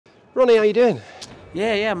Ronnie, how you doing?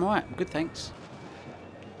 Yeah, I'm alright. Good, thanks.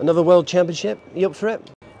 Another World Championship? You up for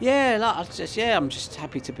it? Yeah, I'm just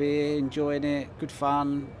happy to be here, enjoying it. Good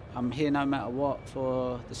fun. I'm here no matter what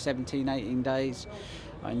for the 17, 18 days.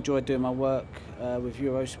 I enjoy doing my work with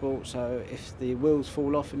Eurosport. So if the wheels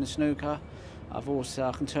fall off in the snooker, I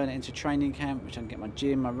can turn it into training camp, which I can get my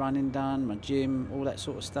gym, my running done, my gym, all that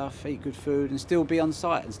sort of stuff. Eat good food and still be on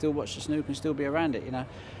site and still watch the snooker and still be around it.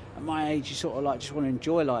 At my age, you sort of like just want to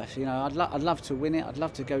enjoy life. I'd love to win it. I'd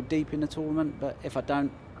love to go deep in the tournament, but if I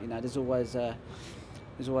don't, there's always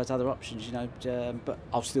other options. But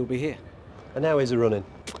I'll still be here. And how is the running?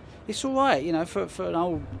 It's all right, for an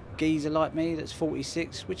old geezer like me that's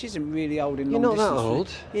 46, which isn't really old in long distance. You're not that old.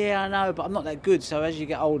 Yeah, I know, but I'm not that good. So as you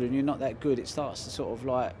get older and you're not that good, it starts to sort of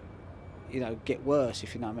like, get worse,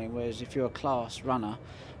 if you know what I mean. Whereas if you're a class runner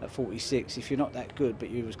at 46, if you're not that good, but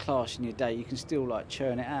you was class in your day, you can still like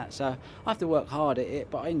churn it out. So I have to work hard at it,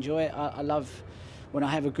 but I enjoy it. I love when I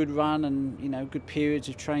have a good run and good periods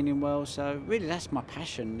of training well. So really, that's my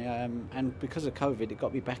passion. And because of COVID, it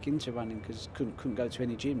got me back into running because couldn't go to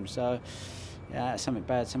any gym. So yeah, something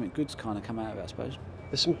bad, something good's kind of come out of it, I suppose.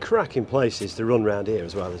 There's some cracking places to run around here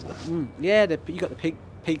as well, isn't there? Yeah, you got the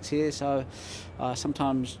peaks here. So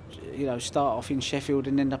sometimes start off in Sheffield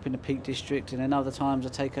and end up in the Peak District, and then other times I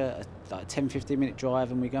take a 10-15 minute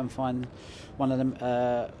drive and we go and find one of them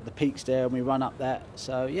the peaks there and we run up that.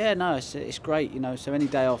 So yeah, no, it's great. So any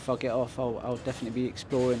day off I get off, I'll definitely be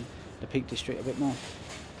exploring the Peak District a bit more.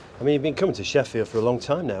 I mean, you've been coming to Sheffield for a long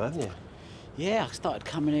time now, haven't you? Yeah, I started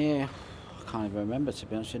coming here, I can't even remember, to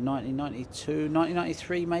be honest, in 1992,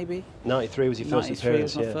 1993 maybe. 93 was your first 93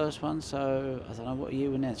 appearance, was my first one, so I don't know what year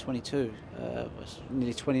we're now, 22. Was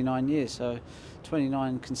nearly 29 years, so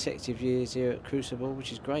 29 consecutive years here at Crucible,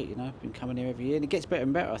 which is great, been coming here every year. And it gets better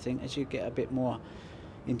and better, I think, as you get a bit more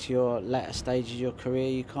into your latter stages of your career,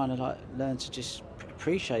 you kind of like learn to just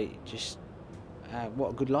appreciate just what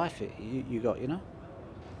a good life you got, You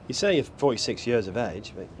say you're 46 years of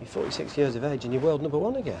age, but you're 46 years of age and you're world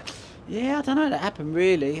 #1 again. Yeah, I don't know, that happened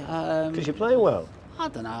really. Because you're playing well. I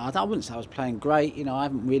don't know, I wouldn't say I was playing great. I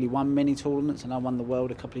haven't really won many tournaments, and I won the world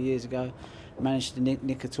a couple of years ago. Managed to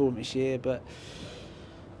nick a tournament this year, but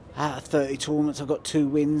out of 30 tournaments I got 2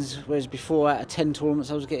 wins, whereas before out of 10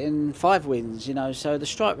 tournaments I was getting 5 wins, So the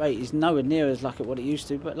strike rate is nowhere near as like what it used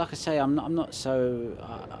to, but like I say, I'm not so,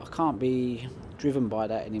 I can't be driven by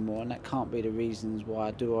that anymore, and that can't be the reasons why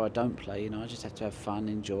I do or I don't play. I just have to have fun,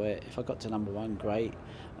 enjoy it. If I got to #1, great.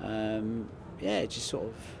 Yeah, it just sort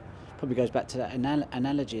of probably goes back to that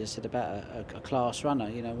analogy I said about a class runner.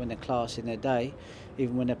 When they're class in their day,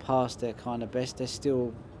 even when they're past their kind of best, they're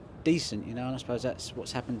still decent. And I suppose that's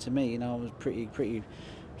what's happened to me. I was pretty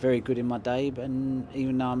very good in my day, but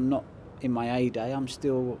even though I'm not in my A day, I'm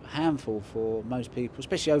still a handful for most people,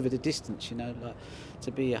 especially over the distance. Like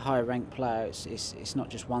to be a high ranked player, it's not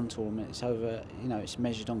just one tournament. It's over. It's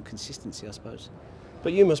measured on consistency, I suppose.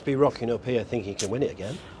 But you must be rocking up here thinking you can win it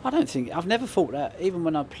again. I've never thought that. Even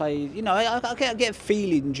when I played, I get a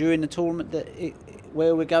feeling during the tournament that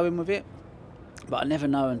where we're going with it, but I never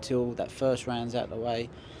know until that first round's out of the way.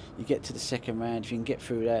 You get to the second round, if you can get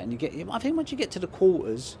through that, and I think once you get to the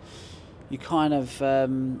quarters, you kind of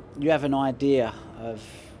you have an idea of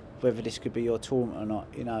whether this could be your tournament or not,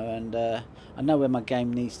 and I know where my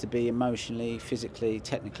game needs to be emotionally, physically,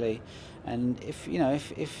 technically, and if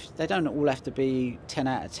they don't all have to be 10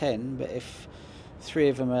 out of 10, but if 3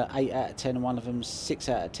 of them are 8 out of 10 and one of them's 6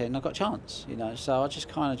 out of 10, I've got a chance, so I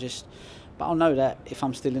just but I'll know that if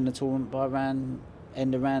I'm still in the tournament by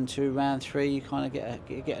end of round 2, round 3, you kind of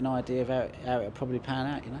get an idea of how it'll probably pan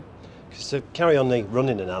out, So carry on the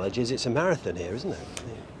running analogies, it's a marathon here, isn't it?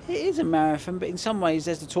 It is a marathon, but in some ways,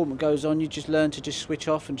 as the tournament goes on, you just learn to just switch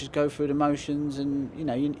off and just go through the motions, and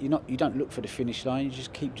you don't look for the finish line. You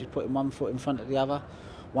just keep putting one foot in front of the other,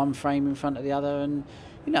 one frame in front of the other, and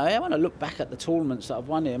when I look back at the tournaments that I've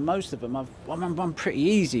won here, most of them I've won pretty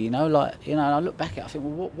easy. And I look back at it, I think,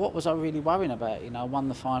 well, what was I really worrying about? I won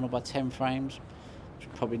the final by 10 frames,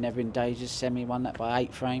 probably never in danger. Semi won that by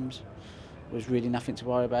 8 frames, was really nothing to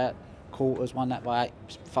worry about. Quarters won that by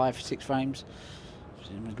 5-6 frames.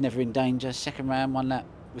 Was never in danger. Second round won that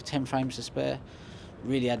with 10 frames to spare.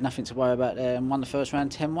 Really had nothing to worry about there, and won the first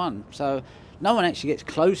round 10-1. So no one actually gets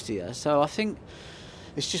close to you. So I think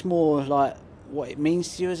it's just more like what it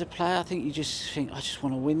means to you as a player. I think you just think, I just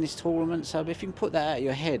want to win this tournament. So if you can put that out of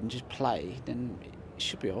your head and just play, then it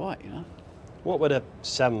should be all right, What would a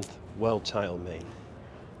 7th world title mean?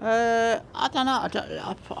 I don't know.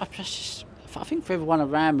 I think for everyone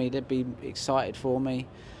around me, they'd be excited for me.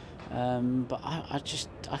 But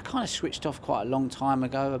I kind of switched off quite a long time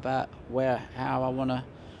ago about how I want to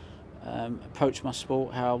approach my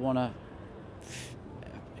sport, how I want to,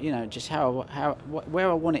 you know, just where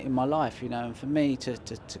I want it in my life, you know. And for me to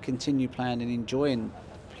continue playing and enjoying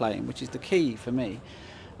playing, which is the key for me,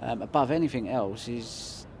 above anything else,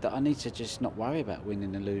 is that I need to just not worry about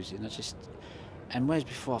winning and losing. And whereas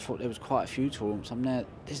before I thought there was quite a few tournaments, I'm there,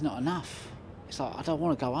 there's not enough. It's like, I don't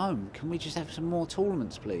want to go home. Can we just have some more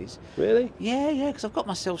tournaments, please? Really? Yeah, because I've got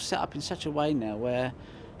myself set up in such a way now where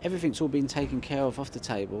everything's all been taken care of off the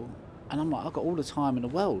table, and I'm like, I've got all the time in the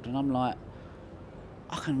world, and I'm like,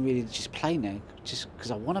 I can really just play now, just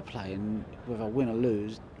because I want to play, and whether I win or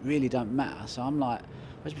lose really don't matter. So I'm like,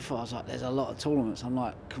 whereas before I was like, there's a lot of tournaments. I'm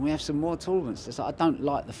like, can we have some more tournaments? It's like, I don't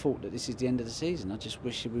like the thought that this is the end of the season. I just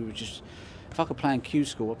wish we would just, if I could play in Q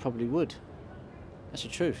School, I probably would. That's the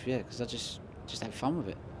truth, yeah, because I just have fun with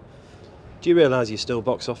it. Do you realise you're still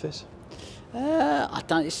box office? I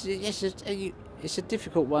don't. It's a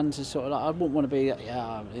difficult one to sort of like. I wouldn't want to be, you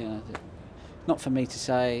know, not for me to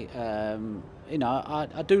say. You know,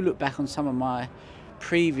 I do look back on some of my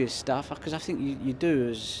previous stuff, because I think you do,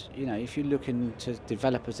 as you know, if you're looking to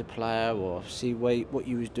develop as a player or see what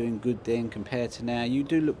you was doing good then compared to now, you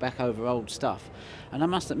do look back over old stuff. And I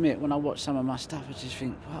must admit, when I watch some of my stuff, I just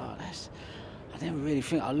think, wow, I never really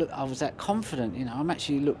think I was that confident, you know. I'm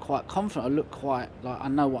actually look quite confident. I look quite like I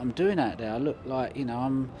know what I'm doing out there. I look like, you know,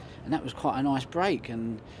 and that was quite a nice break,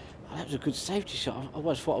 and that was a good safety shot. I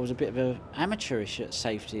always thought I was a bit of an amateurish at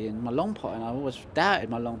safety in my long pot, and I always doubted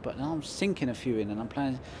my long pot, and I'm sinking a few in, and I'm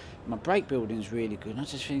playing. My break building's really good, and I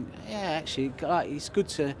just think, yeah, actually, like, it's good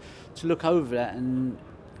to look over that, and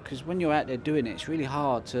because when you're out there doing it, it's really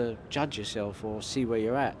hard to judge yourself or see where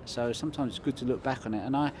you're at. So sometimes it's good to look back on it,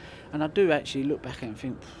 and I do actually look back at it and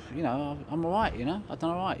think, you know, I'm all right, you know, I've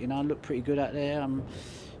done all right, you know, I look pretty good out there.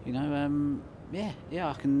 You know,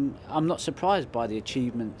 yeah, I'm not surprised by the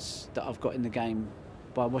achievements that I've got in the game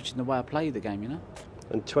by watching the way I play the game, you know.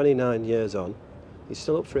 And 29 years on, you're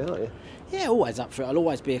still up for it, aren't you? Yeah, always up for it. I'll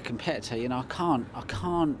always be a competitor, you know. I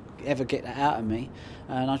can't ever get that out of me.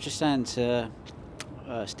 And I was just saying to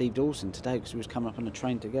Steve Dawson today, because we was coming up on the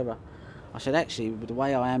train together, I said, actually, the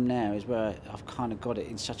way I am now is where I've kind of got it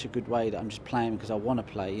in such a good way that I'm just playing because I want to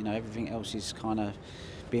play. You know, everything else is kind of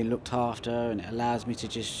being looked after, and it allows me to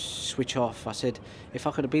just switch off. I said, if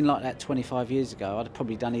I could have been like that 25 years ago, I'd have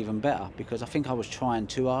probably done even better, because I think I was trying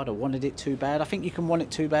too hard. I wanted it too bad. I think you can want it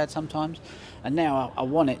too bad sometimes, and now I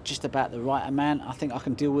want it just about the right amount. I think I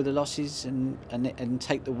can deal with the losses and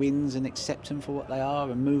take the wins and accept them for what they are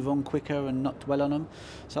and move on quicker and not dwell on them.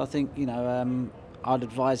 So I think, you know, I'd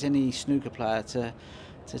advise any snooker player to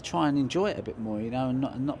try and enjoy it a bit more, you know,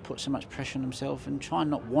 and not put so much pressure on himself, and try and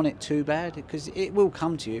not want it too bad, because it will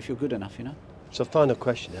come to you if you're good enough, you know. So final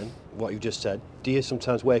question then, what you've just said, do you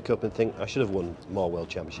sometimes wake up and think, I should have won more World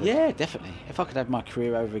Championships? Yeah, definitely. If I could have my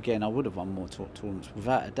career over again, I would have won more tournaments,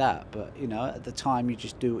 without a doubt. But, you know, at the time you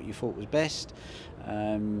just do what you thought was best.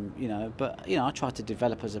 You know, but, you know, I tried to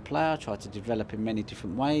develop as a player, I tried to develop in many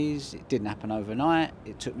different ways. It didn't happen overnight.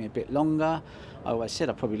 It took me a bit longer. I always said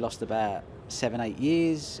I probably lost about 7-8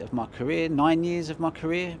 years of my career, 9 years of my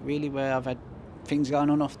career, really, where I've had things going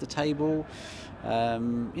on off the table.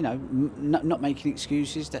 You know, not making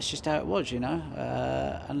excuses. That's just how it was, you know.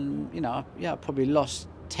 And you know, yeah, I probably lost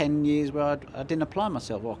 10 years where I didn't apply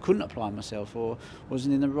myself, or I couldn't apply myself, or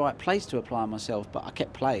wasn't in the right place to apply myself. But I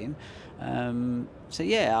kept playing. So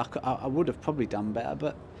yeah, I would have probably done better.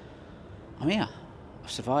 But I'm here.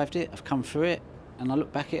 I've survived it. I've come through it, and I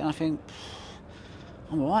look back at it and I think,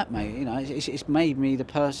 I'm all right, mate. You know, it's made me the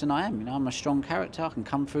person I am. You know, I'm a strong character. I can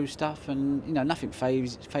come through stuff, and you know, nothing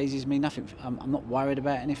phases me. Nothing. I'm not worried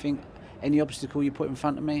about anything. Any obstacle you put in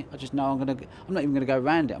front of me, I just know I'm not even gonna go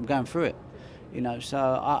around it. I'm going through it. You know, so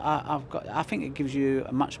I think it gives you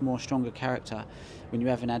a much more stronger character when you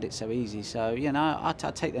haven't had it so easy. So you know, I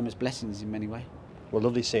take them as blessings in many ways. Well,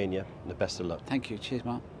 lovely seeing you, and the best of luck. Thank you. Cheers,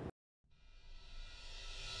 Mark.